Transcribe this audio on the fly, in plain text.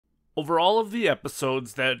Over all of the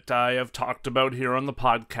episodes that I have talked about here on the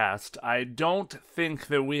podcast, I don't think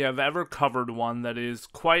that we have ever covered one that is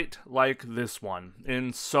quite like this one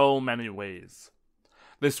in so many ways.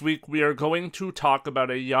 This week we are going to talk about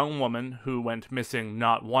a young woman who went missing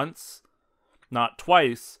not once, not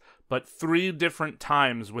twice, but 3 different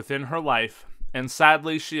times within her life, and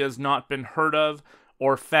sadly she has not been heard of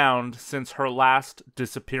or found since her last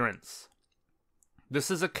disappearance. This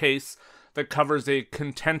is a case that covers a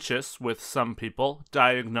contentious, with some people,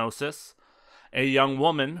 diagnosis, a young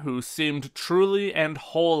woman who seemed truly and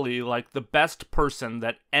wholly like the best person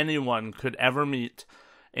that anyone could ever meet,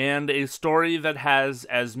 and a story that has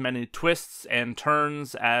as many twists and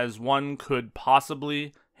turns as one could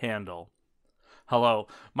possibly handle. Hello,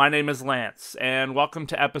 my name is Lance, and welcome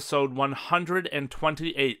to episode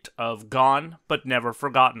 128 of Gone But Never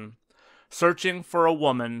Forgotten, searching for a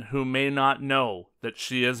woman who may not know that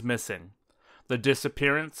she is missing. The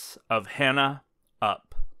Disappearance of Hannah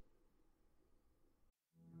Upp.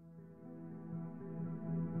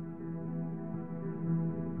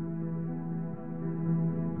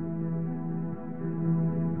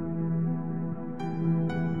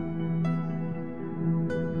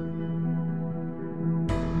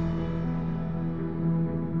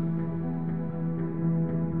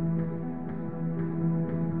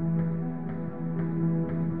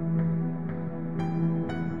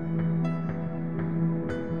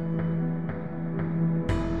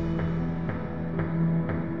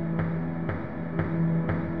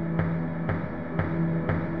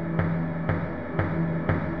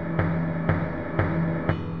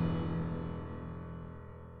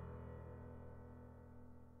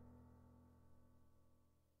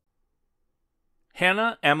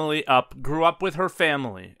 Hannah Emily Upp grew up with her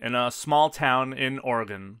family in a small town in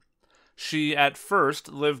Oregon. She at first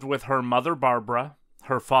lived with her mother Barbara,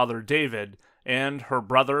 her father David, and her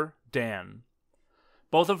brother Dan.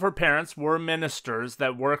 Both of her parents were ministers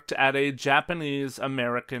that worked at a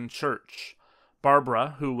Japanese-American church.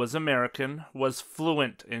 Barbara, who was American, was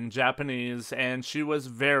fluent in Japanese, and she was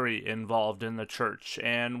very involved in the church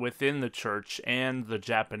and within the church and the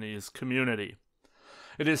Japanese community.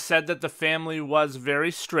 It is said that the family was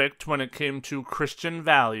very strict when it came to Christian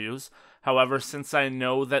values. However, since I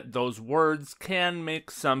know that those words can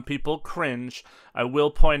make some people cringe, I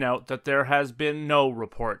will point out that there has been no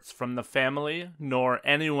reports from the family, nor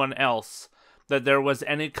anyone else, that there was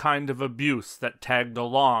any kind of abuse that tagged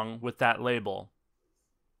along with that label.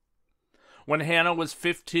 When Hannah was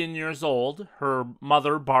 15 years old, her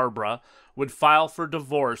mother, Barbara, would file for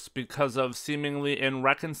divorce because of seemingly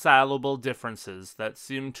irreconcilable differences that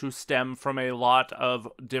seemed to stem from a lot of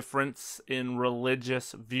difference in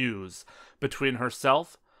religious views between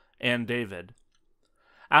herself and David.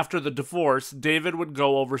 After the divorce, David would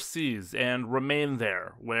go overseas and remain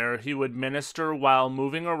there, where he would minister while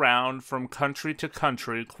moving around from country to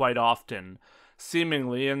country quite often,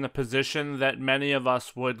 seemingly in the position that many of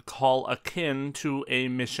us would call akin to a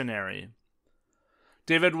missionary.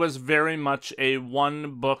 David was very much a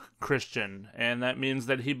one-book Christian, and that means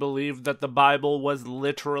that he believed that the Bible was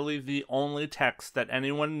literally the only text that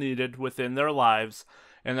anyone needed within their lives,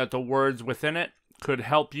 and that the words within it could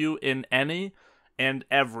help you in any and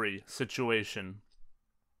every situation.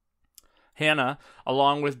 Hannah,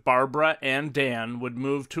 along with Barbara and Dan, would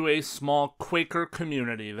move to a small Quaker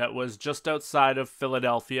community that was just outside of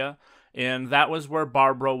Philadelphia, and that was where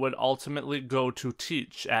Barbara would ultimately go to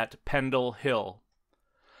teach at Pendle Hill.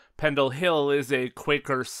 Pendle Hill is a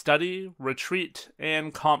Quaker study, retreat,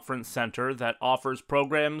 and conference center that offers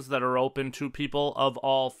programs that are open to people of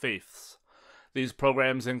all faiths. These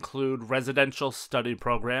programs include residential study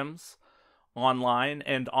programs, online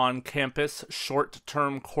and on-campus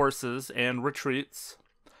short-term courses and retreats,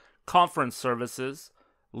 conference services,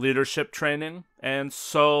 leadership training, and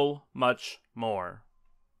so much more.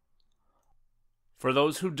 For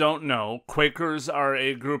those who don't know, Quakers are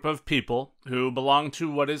a group of people who belong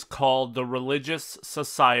to what is called the Religious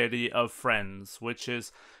Society of Friends, which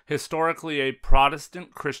is historically a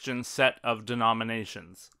Protestant Christian set of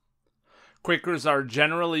denominations. Quakers are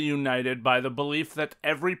generally united by the belief that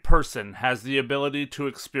every person has the ability to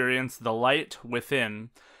experience the light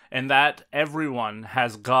within, and that everyone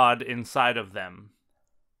has God inside of them.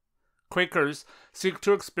 Quakers seek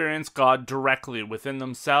to experience God directly within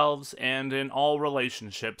themselves and in all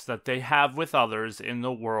relationships that they have with others in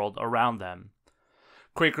the world around them.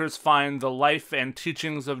 Quakers find the life and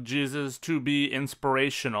teachings of Jesus to be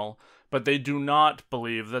inspirational, but they do not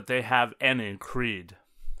believe that they have any creed.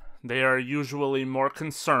 They are usually more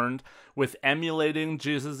concerned with emulating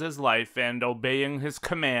Jesus' life and obeying his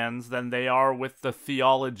commands than they are with the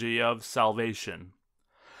theology of salvation.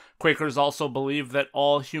 Quakers also believe that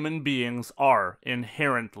all human beings are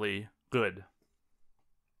inherently good.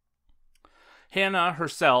 Hannah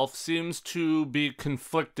herself seems to be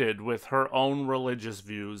conflicted with her own religious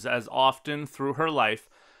views, as often through her life,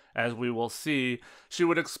 as we will see, she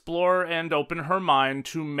would explore and open her mind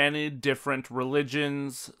to many different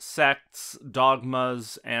religions, sects,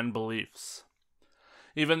 dogmas, and beliefs.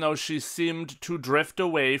 Even though she seemed to drift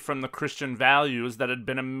away from the Christian values that had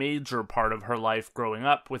been a major part of her life growing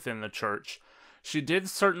up within the church, she did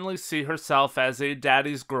certainly see herself as a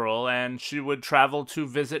daddy's girl, and she would travel to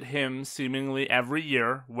visit him seemingly every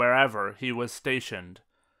year, wherever he was stationed.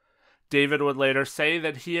 David would later say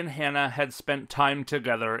that he and Hannah had spent time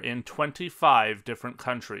together in 25 different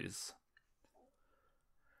countries.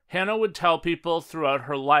 Hannah would tell people throughout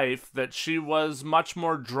her life that she was much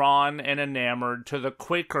more drawn and enamored to the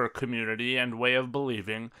Quaker community and way of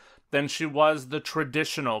believing than she was the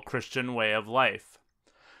traditional Christian way of life.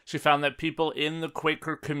 She found that people in the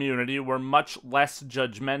Quaker community were much less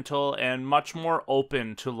judgmental and much more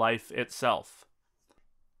open to life itself.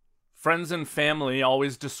 Friends and family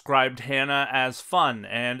always described Hannah as fun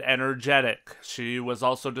and energetic. She was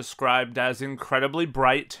also described as incredibly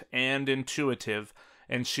bright and intuitive,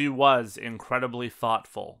 and she was incredibly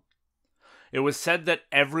thoughtful. It was said that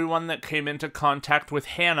everyone that came into contact with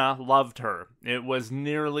Hannah loved her. It was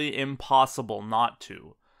nearly impossible not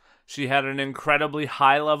to. She had an incredibly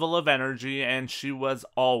high level of energy, and she was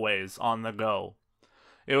always on the go.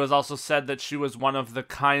 It was also said that she was one of the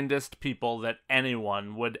kindest people that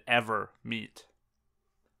anyone would ever meet.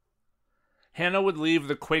 Hannah would leave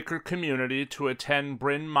the Quaker community to attend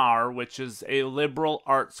Bryn Mawr, which is a liberal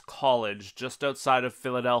arts college just outside of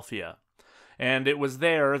Philadelphia. And it was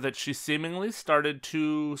there that she seemingly started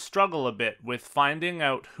to struggle a bit with finding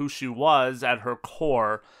out who she was at her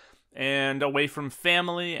core and away from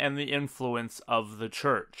family and the influence of the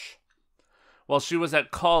church. While she was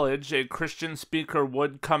at college, a Christian speaker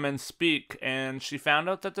would come and speak, and she found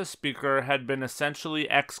out that the speaker had been essentially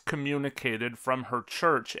excommunicated from her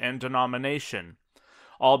church and denomination,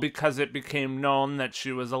 all because it became known that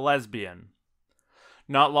she was a lesbian.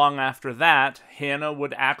 Not long after that, Hannah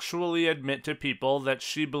would actually admit to people that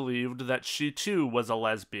she believed that she too was a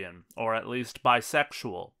lesbian, or at least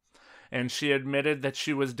bisexual, and she admitted that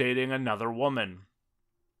she was dating another woman.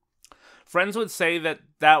 Friends would say that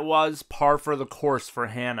that was par for the course for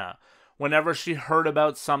Hannah. Whenever she heard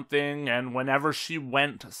about something and whenever she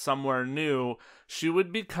went somewhere new, she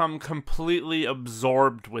would become completely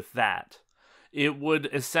absorbed with that. It would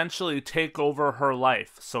essentially take over her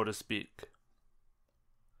life, so to speak.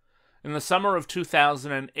 In the summer of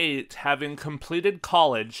 2008, having completed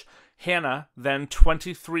college, Hannah, then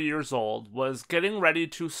 23 years old, was getting ready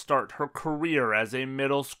to start her career as a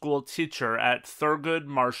middle school teacher at Thurgood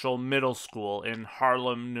Marshall Middle School in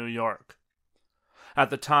Harlem, New York. At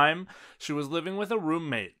the time, she was living with a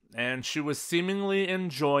roommate, and she was seemingly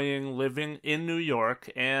enjoying living in New York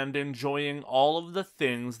and enjoying all of the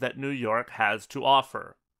things that New York has to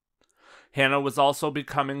offer. Hannah was also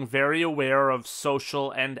becoming very aware of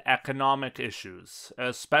social and economic issues,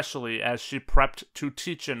 especially as she prepped to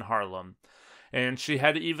teach in Harlem, and she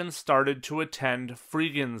had even started to attend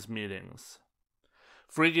Freegan's meetings.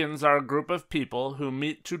 Freegans are a group of people who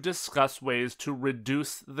meet to discuss ways to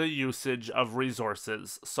reduce the usage of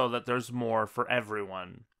resources so that there's more for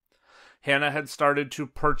everyone. Hannah had started to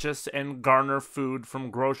purchase and garner food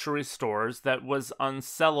from grocery stores that was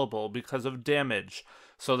unsellable because of damage,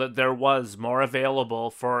 so that there was more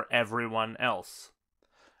available for everyone else.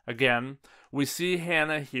 Again, we see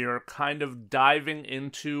Hannah here kind of diving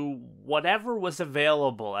into whatever was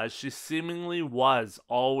available, as she seemingly was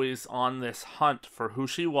always on this hunt for who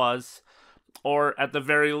she was, or at the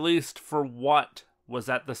very least for what was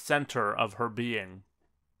at the center of her being.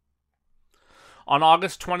 On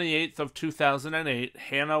August 28th of 2008,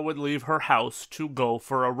 Hannah would leave her house to go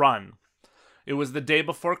for a run. It was the day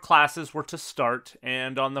before classes were to start,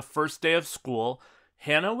 and on the first day of school,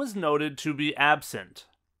 Hannah was noted to be absent.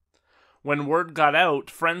 When word got out,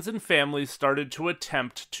 friends and family started to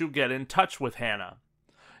attempt to get in touch with Hannah.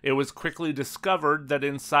 It was quickly discovered that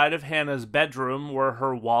inside of Hannah's bedroom were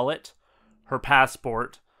her wallet, her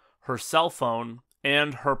passport, her cell phone,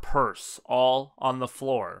 and her purse, all on the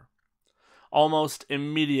floor. Almost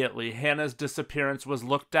immediately, Hannah's disappearance was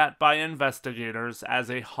looked at by investigators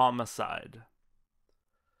as a homicide.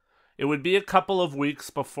 It would be a couple of weeks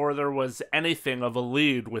before there was anything of a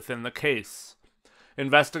lead within the case.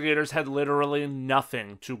 Investigators had literally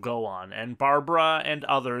nothing to go on, and Barbara and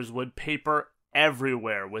others would paper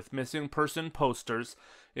everywhere with missing person posters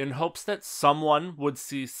in hopes that someone would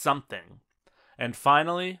see something. And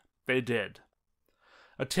finally, they did.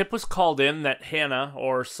 A tip was called in that Hannah,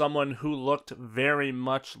 or someone who looked very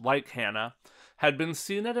much like Hannah, had been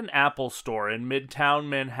seen at an Apple store in Midtown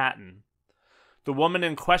Manhattan. The woman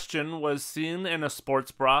in question was seen in a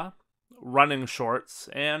sports bra, running shorts,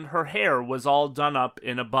 and her hair was all done up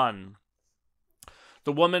in a bun.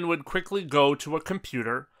 The woman would quickly go to a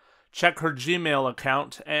computer, check her Gmail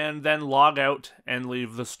account, and then log out and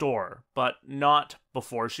leave the store, but not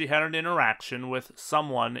before she had an interaction with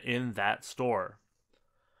someone in that store.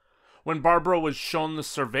 When Barbara was shown the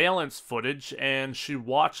surveillance footage and she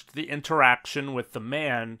watched the interaction with the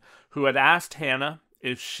man who had asked Hannah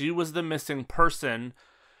if she was the missing person,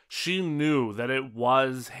 she knew that it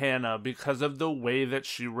was Hannah because of the way that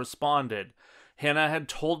she responded. Hannah had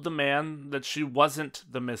told the man that she wasn't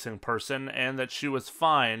the missing person and that she was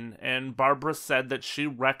fine, and Barbara said that she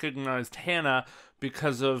recognized Hannah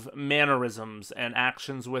because of mannerisms and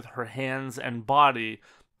actions with her hands and body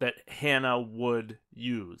that Hannah would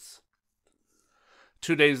use.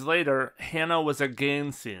 2 days later, Hannah was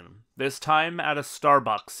again seen, this time at a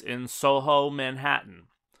Starbucks in Soho, Manhattan.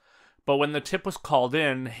 But when the tip was called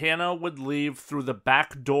in, Hannah would leave through the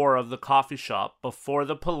back door of the coffee shop before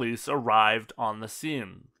the police arrived on the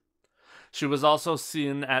scene. She was also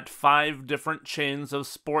seen at 5 different chains of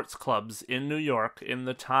sports clubs in New York in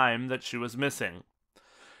the time that she was missing.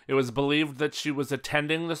 It was believed that she was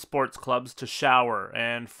attending the sports clubs to shower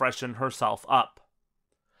and freshen herself up.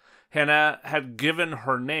 Hannah had given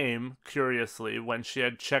her name, curiously, when she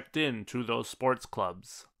had checked in to those sports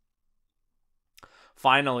clubs.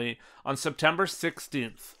 Finally, on September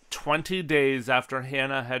 16th, 20 days after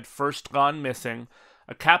Hannah had first gone missing,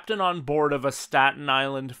 a captain on board of a Staten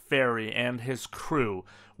Island ferry and his crew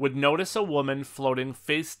would notice a woman floating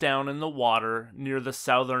face down in the water near the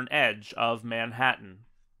southern edge of Manhattan.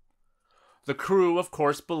 The crew, of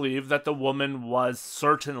course, believed that the woman was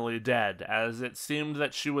certainly dead, as it seemed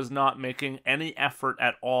that she was not making any effort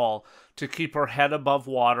at all to keep her head above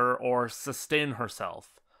water or sustain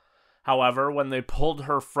herself. However, when they pulled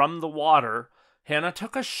her from the water, Hannah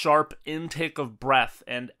took a sharp intake of breath,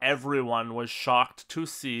 and everyone was shocked to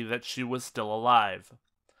see that she was still alive.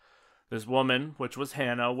 This woman, which was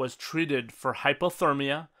Hannah, was treated for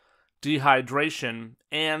hypothermia, dehydration,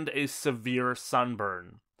 and a severe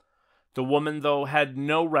sunburn. The woman, though, had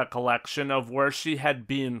no recollection of where she had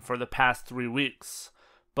been for the past 3 weeks,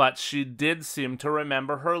 but she did seem to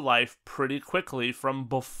remember her life pretty quickly from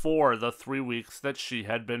before the 3 weeks that she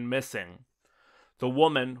had been missing. The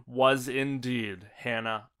woman was indeed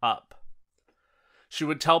Hannah Upp. She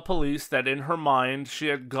would tell police that in her mind she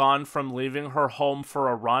had gone from leaving her home for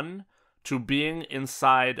a run to being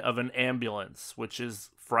inside of an ambulance, which is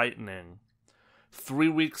frightening. 3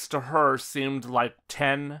 weeks to her seemed like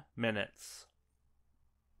 10 minutes.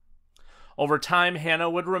 Over time, Hannah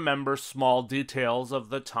would remember small details of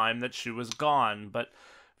the time that she was gone, but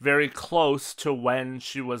very close to when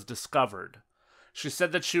she was discovered. She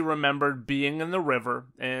said that she remembered being in the river,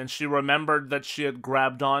 and she remembered that she had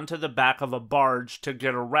grabbed onto the back of a barge to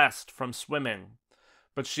get a rest from swimming.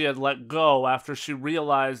 But she had let go after she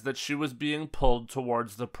realized that she was being pulled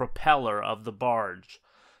towards the propeller of the barge.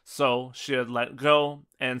 So she had let go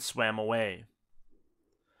and swam away.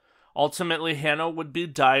 Ultimately, Hannah would be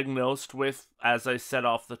diagnosed with, as I said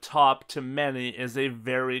off the top, to many is a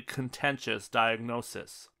very contentious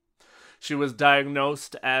diagnosis. She was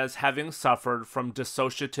diagnosed as having suffered from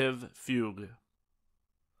dissociative fugue.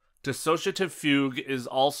 Dissociative fugue is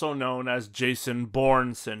also known as Jason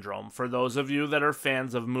Bourne syndrome for those of you that are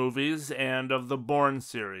fans of movies and of the Bourne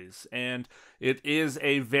series, and it is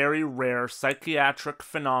a very rare psychiatric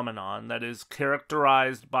phenomenon that is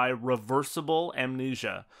characterized by reversible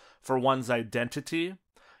amnesia for one's identity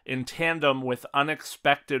in tandem with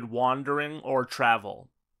unexpected wandering or travel.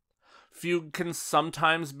 Fugue can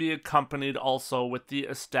sometimes be accompanied also with the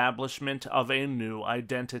establishment of a new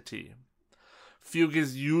identity. Fugue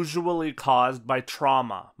is usually caused by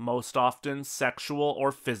trauma, most often sexual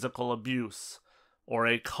or physical abuse, or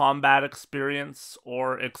a combat experience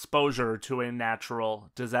or exposure to a natural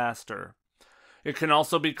disaster. It can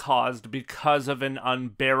also be caused because of an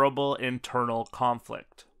unbearable internal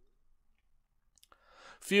conflict.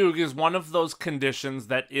 Fugue is one of those conditions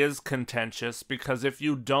that is contentious because if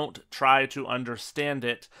you don't try to understand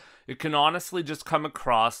it, it can honestly just come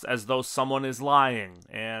across as though someone is lying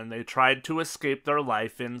and they tried to escape their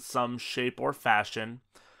life in some shape or fashion.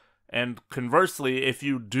 And conversely, if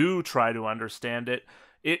you do try to understand it,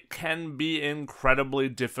 it can be incredibly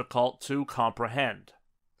difficult to comprehend.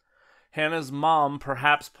 Hannah's mom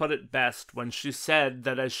perhaps put it best when she said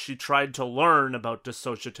that as she tried to learn about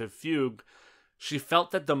dissociative fugue, she felt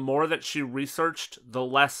that the more that she researched, the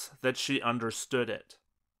less that she understood it.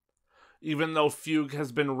 Even though fugue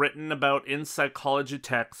has been written about in psychology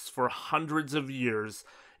texts for hundreds of years,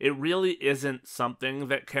 it really isn't something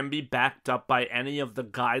that can be backed up by any of the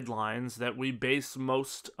guidelines that we base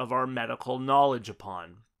most of our medical knowledge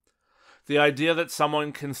upon. The idea that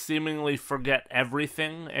someone can seemingly forget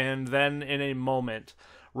everything and then in a moment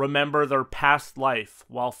remember their past life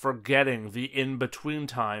while forgetting the in-between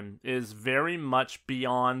time is very much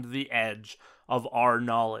beyond the edge of our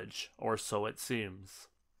knowledge, or so it seems.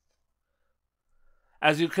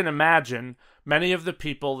 As you can imagine, many of the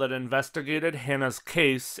people that investigated Hannah's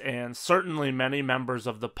case, and certainly many members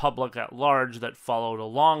of the public at large that followed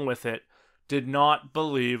along with it, did not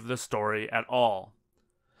believe the story at all.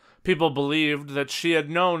 People believed that she had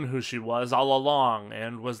known who she was all along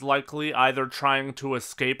and was likely either trying to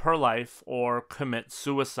escape her life or commit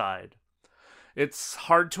suicide. It's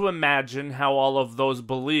hard to imagine how all of those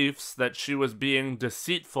beliefs that she was being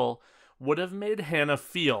deceitful would have made Hannah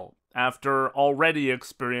feel after already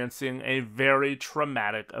experiencing a very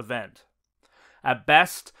traumatic event. At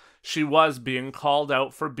best, she was being called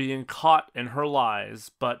out for being caught in her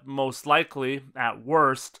lies, but most likely, at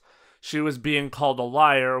worst, she was being called a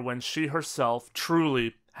liar when she herself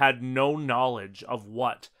truly had no knowledge of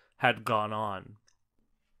what had gone on.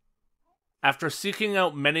 After seeking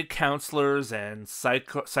out many counselors and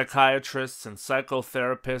psychiatrists and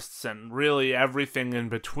psychotherapists and really everything in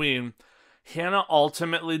between, Hannah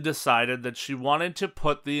ultimately decided that she wanted to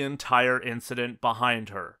put the entire incident behind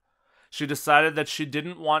her. She decided that she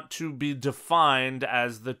didn't want to be defined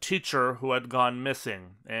as the teacher who had gone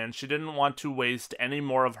missing, and she didn't want to waste any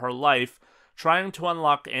more of her life trying to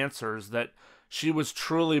unlock answers that she was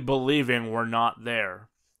truly believing were not there.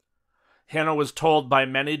 Hannah was told by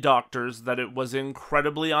many doctors that it was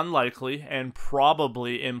incredibly unlikely and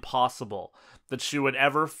probably impossible that she would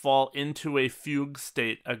ever fall into a fugue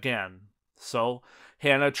state again. So,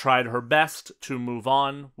 Hannah tried her best to move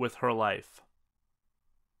on with her life.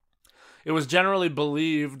 It was generally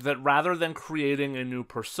believed that rather than creating a new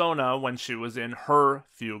persona when she was in her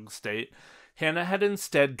fugue state, Hannah had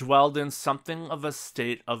instead dwelled in something of a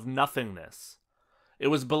state of nothingness. It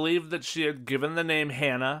was believed that she had given the name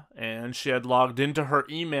Hannah, and she had logged into her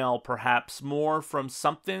email perhaps more from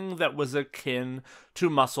something that was akin to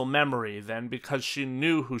muscle memory than because she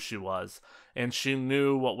knew who she was, and she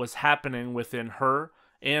knew what was happening within her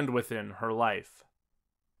and within her life.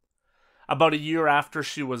 About a year after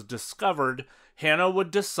she was discovered, Hannah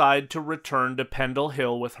would decide to return to Pendle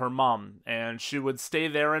Hill with her mom, and she would stay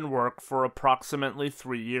there and work for approximately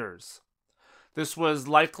 3 years. This was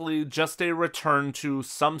likely just a return to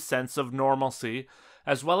some sense of normalcy,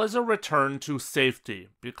 as well as a return to safety,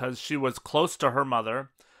 because she was close to her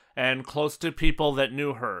mother, and close to people that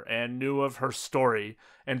knew her and knew of her story,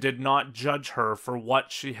 and did not judge her for what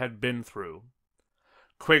she had been through.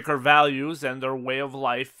 Quaker values and their way of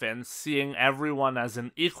life and seeing everyone as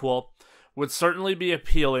an equal would certainly be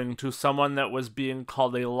appealing to someone that was being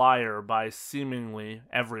called a liar by seemingly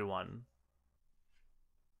everyone.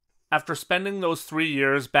 After spending those 3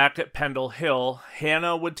 years back at Pendle Hill,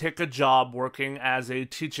 Hannah would take a job working as a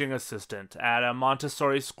teaching assistant at a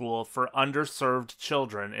Montessori school for underserved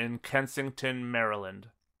children in Kensington, Maryland.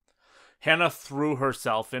 Hannah threw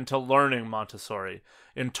herself into learning Montessori,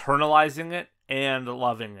 internalizing it and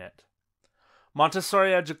loving it.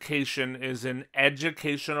 Montessori education is an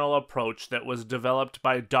educational approach that was developed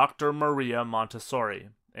by Dr. Maria Montessori,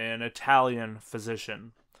 an Italian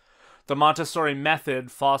physician. The Montessori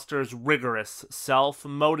method fosters rigorous,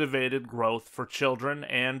 self-motivated growth for children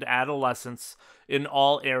and adolescents in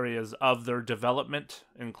all areas of their development,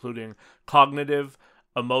 including cognitive,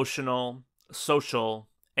 emotional, social,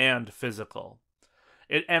 and physical.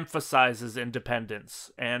 It emphasizes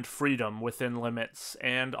independence and freedom within limits,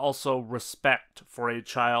 and also respect for a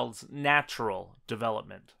child's natural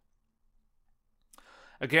development.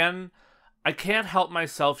 Again, I can't help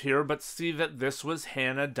myself here but see that this was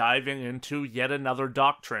Hannah diving into yet another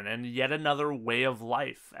doctrine and yet another way of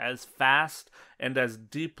life as fast and as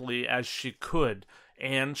deeply as she could,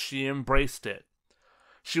 and she embraced it.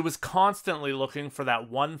 She was constantly looking for that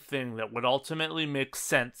one thing that would ultimately make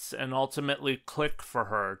sense and ultimately click for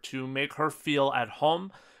her to make her feel at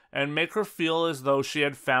home and make her feel as though she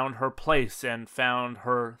had found her place and found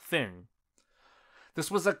her thing.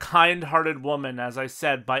 This was a kind-hearted woman, as I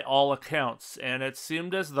said, by all accounts, and it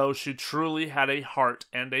seemed as though she truly had a heart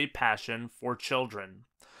and a passion for children,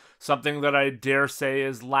 something that I dare say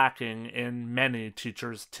is lacking in many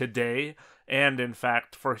teachers today, and in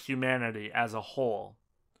fact for humanity as a whole.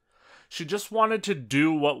 She just wanted to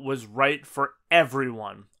do what was right for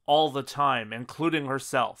everyone, all the time, including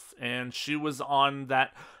herself, and she was on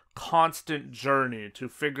that constant journey to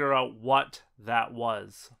figure out what that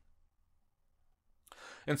was.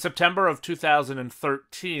 In September of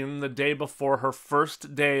 2013, the day before her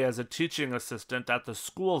first day as a teaching assistant at the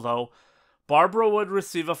school, though, Barbara would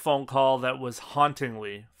receive a phone call that was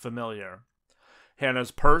hauntingly familiar.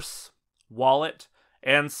 Hannah's purse, wallet,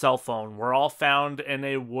 and cell phone were all found in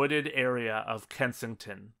a wooded area of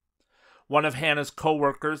Kensington. One of Hannah's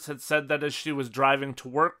co-workers had said that as she was driving to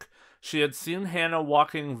work, she had seen Hannah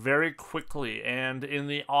walking very quickly and in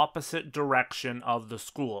the opposite direction of the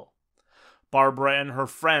school. Barbara and her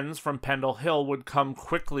friends from Pendle Hill would come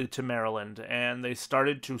quickly to Maryland, and they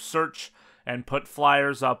started to search and put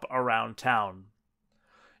flyers up around town.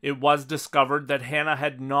 It was discovered that Hannah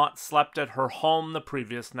had not slept at her home the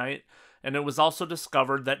previous night, and it was also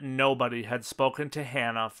discovered that nobody had spoken to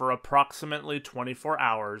Hannah for approximately 24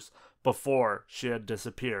 hours before she had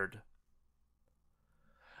disappeared.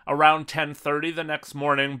 Around 10:30 the next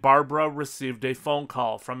morning, Barbara received a phone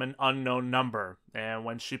call from an unknown number, and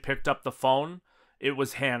when she picked up the phone, it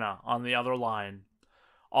was Hannah on the other line.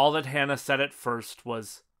 All that Hannah said at first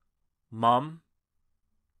was, "Mom?"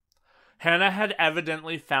 Hannah had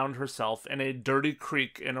evidently found herself in a dirty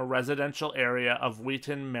creek in a residential area of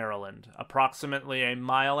Wheaton, Maryland, approximately a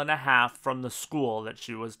mile and a half from the school that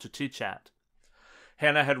she was to teach at.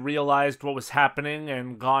 Hannah had realized what was happening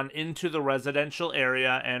and gone into the residential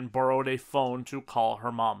area and borrowed a phone to call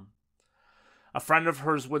her mom. A friend of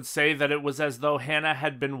hers would say that it was as though Hannah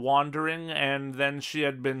had been wandering and then she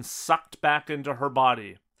had been sucked back into her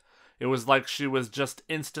body. It was like she was just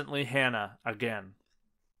instantly Hannah again.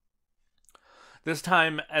 This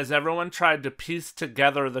time, as everyone tried to piece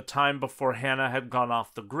together the time before Hannah had gone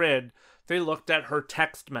off the grid, they looked at her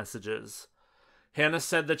text messages. Hannah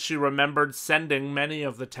said that she remembered sending many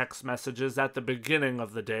of the text messages at the beginning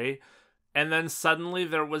of the day, and then suddenly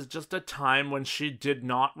there was just a time when she did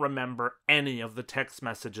not remember any of the text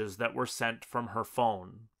messages that were sent from her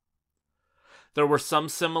phone. There were some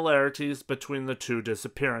similarities between the two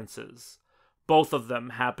disappearances. Both of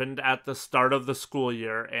them happened at the start of the school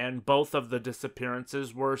year, and both of the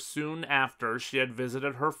disappearances were soon after she had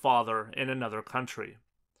visited her father in another country.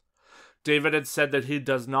 David had said that he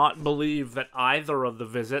does not believe that either of the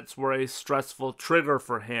visits were a stressful trigger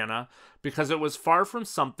for Hannah because it was far from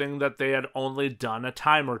something that they had only done a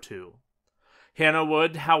time or two. Hannah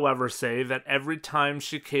would, however, say that every time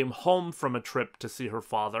she came home from a trip to see her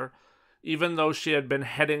father, even though she had been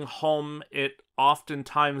heading home, it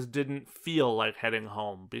oftentimes didn't feel like heading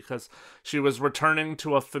home because she was returning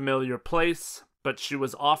to a familiar place, but she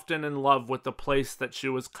was often in love with the place that she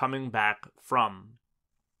was coming back from.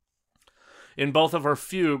 In both of her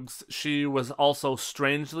fugues, she was also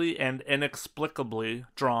strangely and inexplicably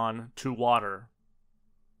drawn to water.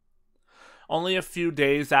 Only a few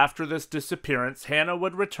days after this disappearance, Hannah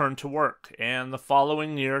would return to work, and the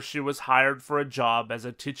following year she was hired for a job as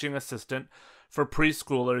a teaching assistant for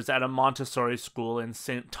preschoolers at a Montessori school in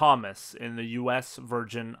St. Thomas in the U.S.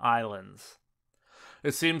 Virgin Islands.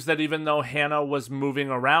 It seems that even though Hannah was moving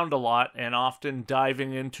around a lot and often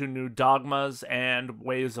diving into new dogmas and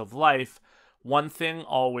ways of life, one thing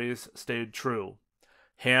always stayed true.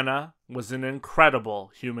 Hannah was an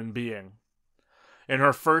incredible human being. In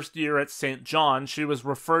her first year at St. John, she was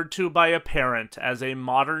referred to by a parent as a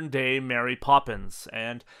modern-day Mary Poppins,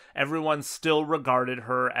 and everyone still regarded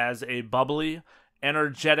her as a bubbly,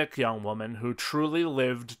 energetic young woman who truly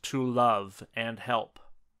lived to love and help.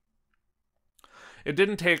 It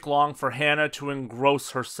didn't take long for Hannah to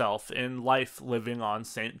engross herself in life living on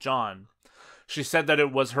St. John. She said that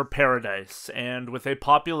it was her paradise, and with a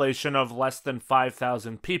population of less than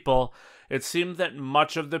 5,000 people, it seemed that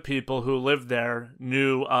much of the people who lived there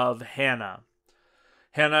knew of Hannah.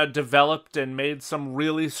 Hannah developed and made some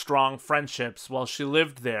really strong friendships while she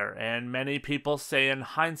lived there, and many people say in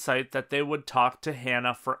hindsight that they would talk to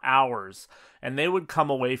Hannah for hours, and they would come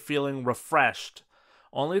away feeling refreshed,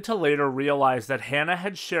 only to later realize that Hannah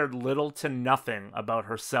had shared little to nothing about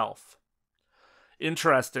herself.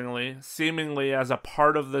 Interestingly, seemingly as a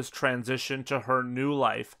part of this transition to her new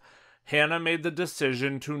life, Hannah made the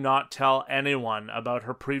decision to not tell anyone about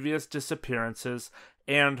her previous disappearances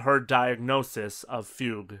and her diagnosis of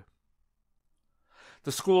fugue.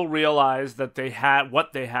 The school realized that they had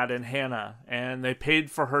what they had in Hannah, and they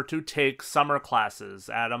paid for her to take summer classes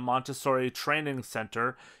at a Montessori training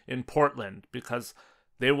center in Portland because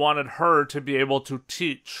they wanted her to be able to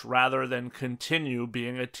teach rather than continue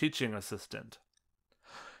being a teaching assistant.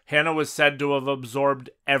 Hannah was said to have absorbed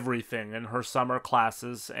everything in her summer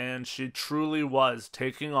classes, and she truly was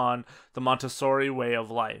taking on the Montessori way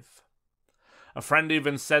of life. A friend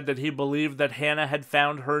even said that he believed that Hannah had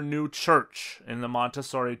found her new church in the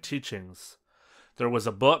Montessori teachings. There was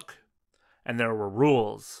a book, and there were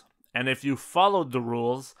rules, and if you followed the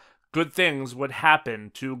rules, good things would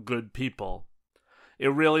happen to good people. It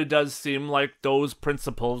really does seem like those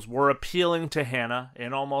principles were appealing to Hannah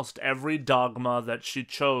in almost every dogma that she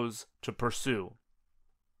chose to pursue.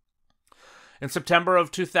 In September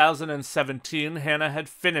of 2017, Hannah had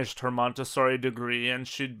finished her Montessori degree, and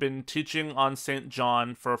she'd been teaching on St.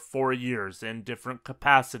 John for 4 years in different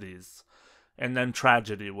capacities, and then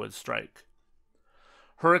tragedy would strike.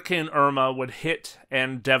 Hurricane Irma would hit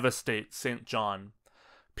and devastate St. John.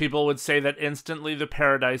 People would say that instantly the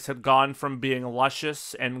paradise had gone from being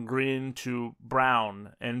luscious and green to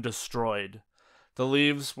brown and destroyed. The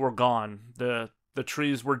leaves were gone, the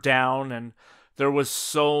trees were down, and there was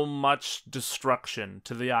so much destruction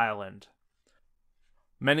to the island.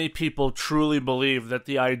 Many people truly believe that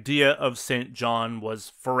the idea of St. John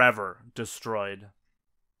was forever destroyed.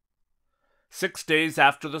 6 days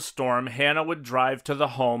after the storm, Hannah would drive to the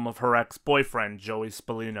home of her ex-boyfriend, Joey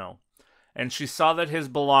Spallino, and she saw that his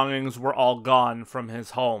belongings were all gone from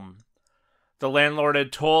his home. The landlord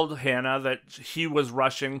had told Hannah that he was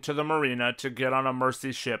rushing to the marina to get on a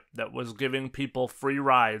mercy ship that was giving people free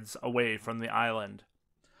rides away from the island.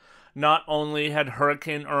 Not only had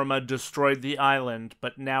Hurricane Irma destroyed the island,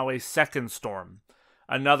 but now a second storm,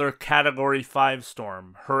 another Category 5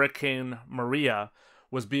 storm, Hurricane Maria,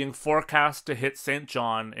 was being forecast to hit St.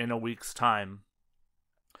 John in a week's time.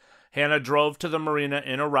 Hannah drove to the marina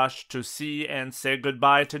in a rush to see and say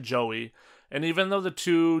goodbye to Joey, and even though the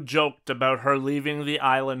two joked about her leaving the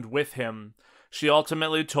island with him, she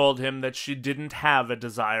ultimately told him that she didn't have a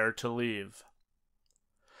desire to leave.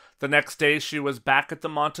 The next day she was back at the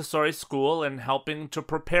Montessori school and helping to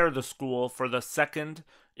prepare the school for the second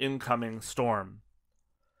incoming storm.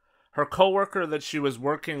 Her coworker that she was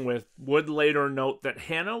working with would later note that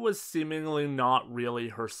Hannah was seemingly not really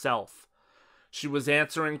herself. She was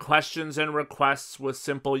answering questions and requests with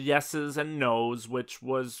simple yeses and nos, which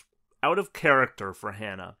was out of character for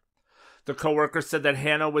Hannah. The coworker said that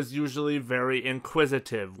Hannah was usually very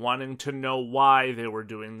inquisitive, wanting to know why they were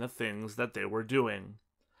doing the things that they were doing.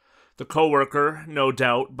 The coworker, no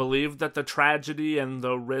doubt, believed that the tragedy and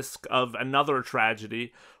the risk of another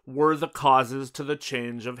tragedy were the causes to the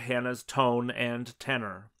change of Hannah's tone and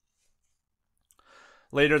tenor.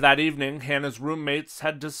 Later that evening, Hannah's roommates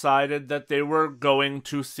had decided that they were going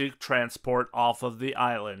to seek transport off of the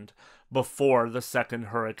island before the second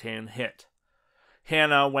hurricane hit.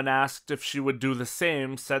 Hannah, when asked if she would do the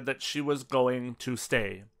same, said that she was going to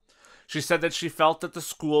stay. She said that she felt that the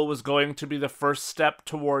school was going to be the first step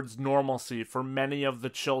towards normalcy for many of the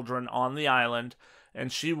children on the island,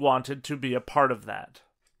 and she wanted to be a part of that.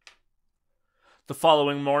 The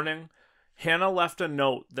following morning, Hannah left a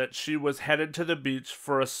note that she was headed to the beach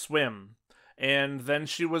for a swim, and then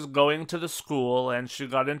she was going to the school, and she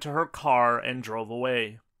got into her car and drove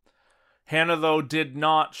away. Hannah, though, did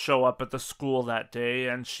not show up at the school that day,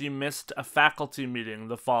 and she missed a faculty meeting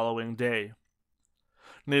the following day.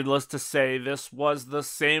 Needless to say, this was the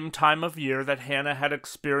same time of year that Hannah had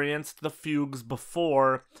experienced the fugues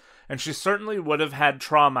before, and she certainly would have had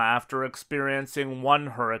trauma after experiencing one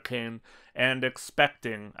hurricane and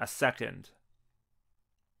expecting a second.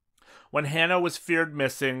 When Hannah was feared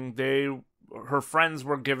missing, her friends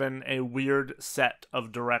were given a weird set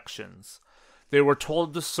of directions. They were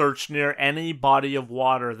told to search near any body of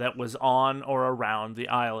water that was on or around the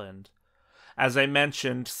island. As I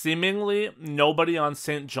mentioned, seemingly nobody on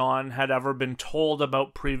St. John had ever been told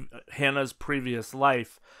about Hannah's previous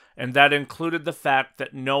life, and that included the fact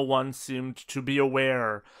that no one seemed to be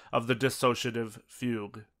aware of the dissociative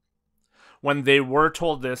fugue. When they were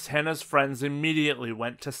told this, Hannah's friends immediately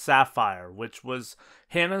went to Sapphire, which was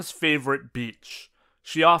Hannah's favorite beach.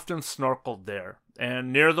 She often snorkeled there,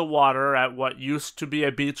 and near the water at what used to be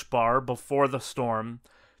a beach bar before the storm,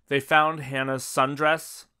 they found Hannah's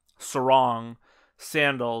sundress, sarong,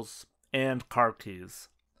 sandals, and car keys.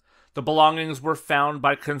 The belongings were found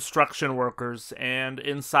by construction workers, and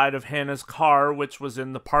inside of Hannah's car, which was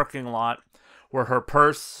in the parking lot, were her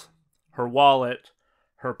purse, her wallet,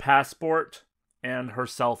 her passport, and her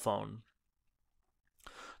cell phone.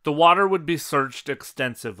 The water would be searched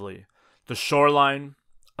extensively. The shoreline,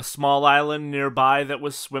 a small island nearby that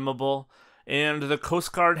was swimmable, and the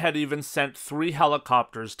Coast Guard had even sent 3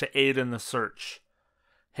 helicopters to aid in the search.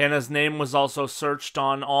 Hannah's name was also searched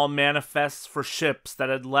on all manifests for ships that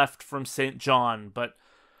had left from St. John, but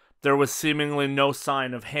there was seemingly no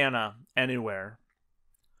sign of Hannah anywhere.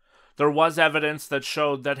 There was evidence that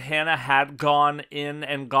showed that Hannah had gone in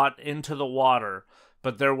and got into the water,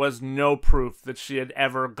 but there was no proof that she had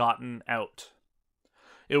ever gotten out.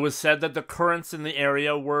 It was said that the currents in the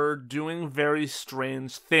area were doing very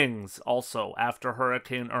strange things also after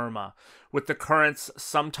Hurricane Irma, with the currents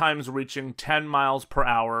sometimes reaching 10 miles per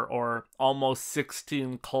hour or almost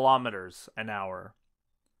 16 kilometers an hour.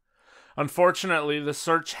 Unfortunately, the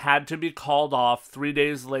search had to be called off 3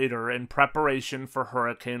 days later in preparation for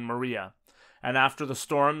Hurricane Maria, and after the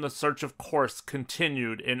storm, the search of course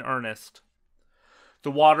continued in earnest.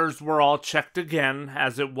 The waters were all checked again,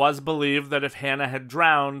 as it was believed that if Hannah had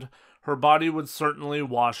drowned, her body would certainly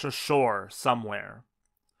wash ashore somewhere.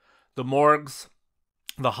 The morgues,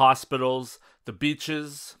 the hospitals, the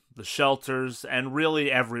beaches, the shelters, and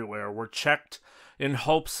really everywhere were checked in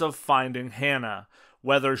hopes of finding Hannah,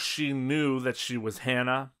 whether she knew that she was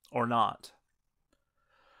Hannah or not.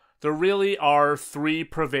 There really are three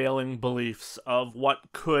prevailing beliefs of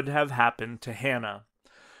what could have happened to Hannah.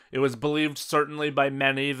 It was believed certainly by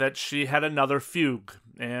many that she had another fugue,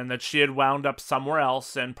 and that she had wound up somewhere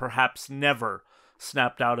else and perhaps never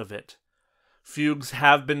snapped out of it. Fugues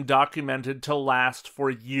have been documented to last for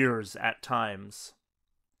years at times.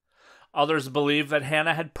 Others believe that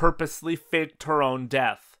Hannah had purposely faked her own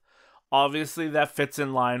death. Obviously, that fits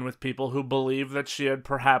in line with people who believe that she had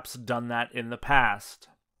perhaps done that in the past.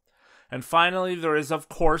 And finally, there is of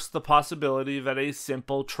course the possibility that a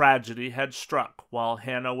simple tragedy had struck while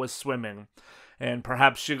Hannah was swimming, and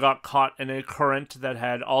perhaps she got caught in a current that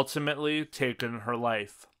had ultimately taken her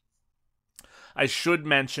life. I should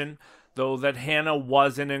mention, though, that Hannah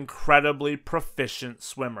was an incredibly proficient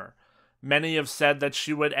swimmer. Many have said that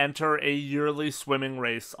she would enter a yearly swimming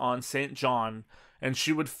race on St. John, and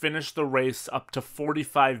she would finish the race up to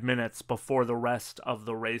 45 minutes before the rest of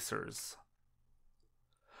the racers.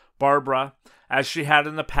 Barbara, as she had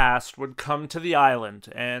in the past, would come to the island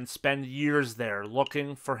and spend years there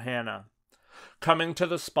looking for Hannah, coming to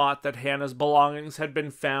the spot that Hannah's belongings had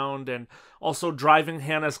been found, and also driving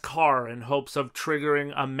Hannah's car in hopes of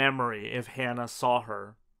triggering a memory if Hannah saw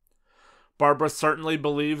her. Barbara certainly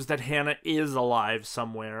believes that Hannah is alive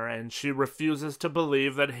somewhere, and she refuses to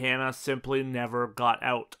believe that Hannah simply never got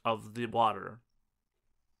out of the water.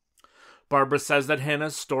 Barbara says that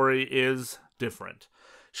Hannah's story is different.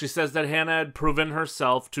 She says that Hannah had proven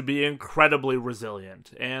herself to be incredibly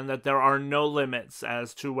resilient, and that there are no limits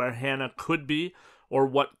as to where Hannah could be or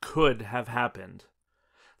what could have happened.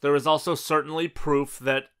 There is also certainly proof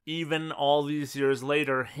that even all these years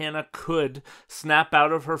later, Hannah could snap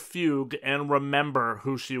out of her fugue and remember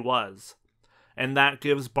who she was. And that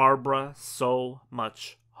gives Barbara so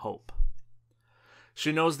much hope.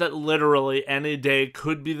 She knows that literally any day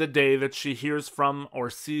could be the day that she hears from or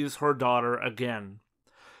sees her daughter again.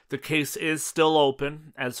 The case is still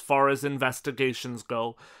open as far as investigations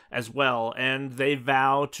go as well, and they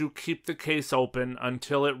vow to keep the case open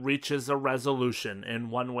until it reaches a resolution in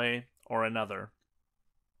one way or another.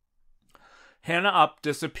 Hannah Upp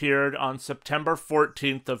disappeared on September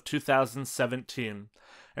 14th of 2017,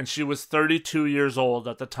 and she was 32 years old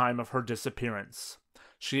at the time of her disappearance.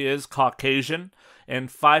 She is Caucasian and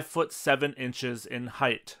 5'7" in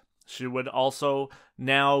height. She would also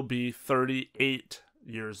now be 38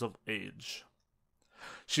 years of age.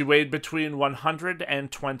 She weighed between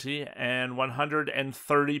 120 and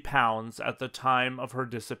 130 pounds at the time of her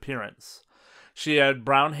disappearance. She had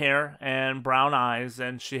brown hair and brown eyes,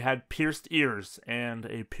 and she had pierced ears and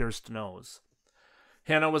a pierced nose.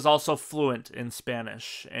 Hannah was also fluent in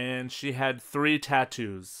Spanish, and she had 3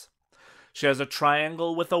 tattoos. She has a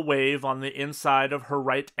triangle with a wave on the inside of her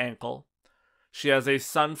right ankle. She has a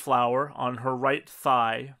sunflower on her right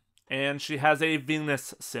thigh, and she has a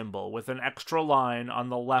Venus symbol with an extra line on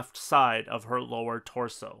the left side of her lower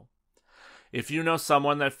torso. If you know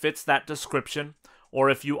someone that fits that description, or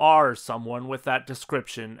if you are someone with that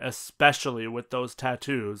description, especially with those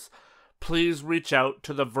tattoos, please reach out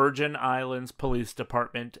to the Virgin Islands Police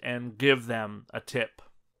Department and give them a tip.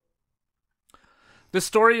 This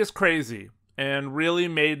story is crazy, and really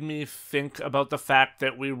made me think about the fact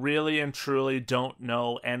that we really and truly don't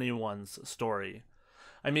know anyone's story.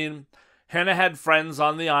 I mean, Hannah had friends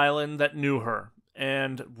on the island that knew her,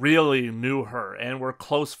 and really knew her, and were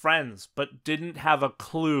close friends, but didn't have a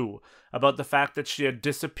clue about the fact that she had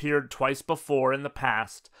disappeared twice before in the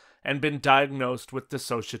past and been diagnosed with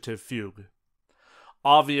dissociative fugue.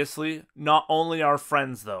 Obviously, not only our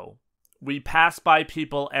friends, though. We pass by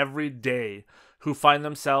people every day who find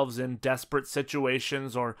themselves in desperate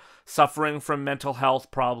situations or suffering from mental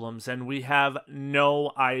health problems, and we have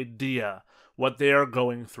no idea what they are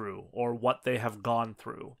going through or what they have gone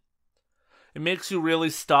through. It makes you really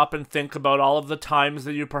stop and think about all of the times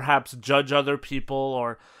that you perhaps judge other people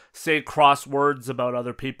or say cross words about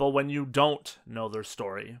other people when you don't know their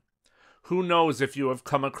story. Who knows if you have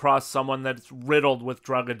come across someone that's riddled with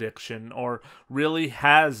drug addiction or really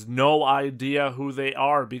has no idea who they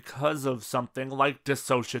are because of something like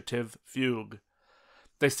dissociative fugue.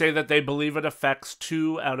 They say that they believe it affects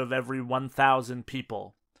 2 out of every 1,000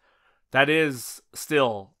 people. That is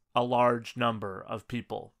still a large number of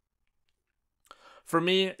people. For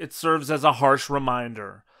me, it serves as a harsh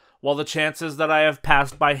reminder. While the chances that I have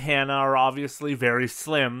passed by Hannah are obviously very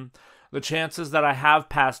slim, the chances that I have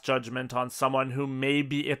passed judgment on someone who may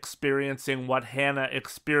be experiencing what Hannah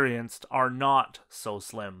experienced are not so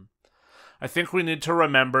slim. I think we need to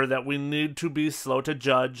remember that we need to be slow to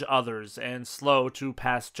judge others and slow to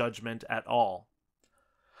pass judgment at all.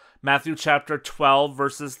 Matthew chapter 12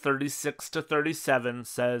 verses 36 to 37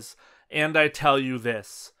 says, "And I tell you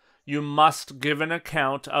this, you must give an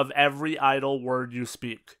account of every idle word you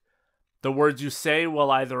speak. The words you say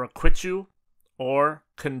will either acquit you or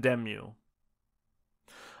condemn you."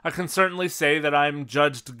 I can certainly say that I am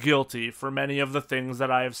judged guilty for many of the things that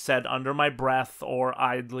I have said under my breath or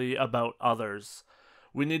idly about others.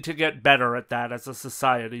 We need to get better at that as a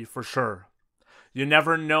society for sure. You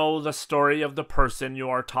never know the story of the person you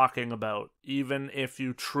are talking about, even if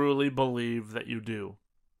you truly believe that you do.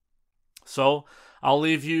 So, I'll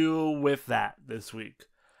leave you with that this week.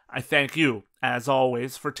 I thank you, as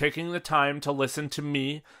always, for taking the time to listen to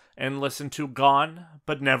me and listen to Gone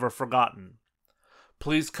But Never Forgotten.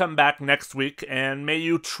 Please come back next week, and may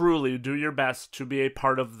you truly do your best to be a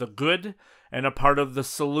part of the good and a part of the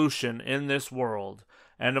solution in this world.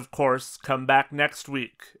 And of course, come back next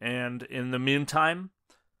week, and in the meantime,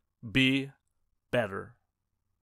 be better.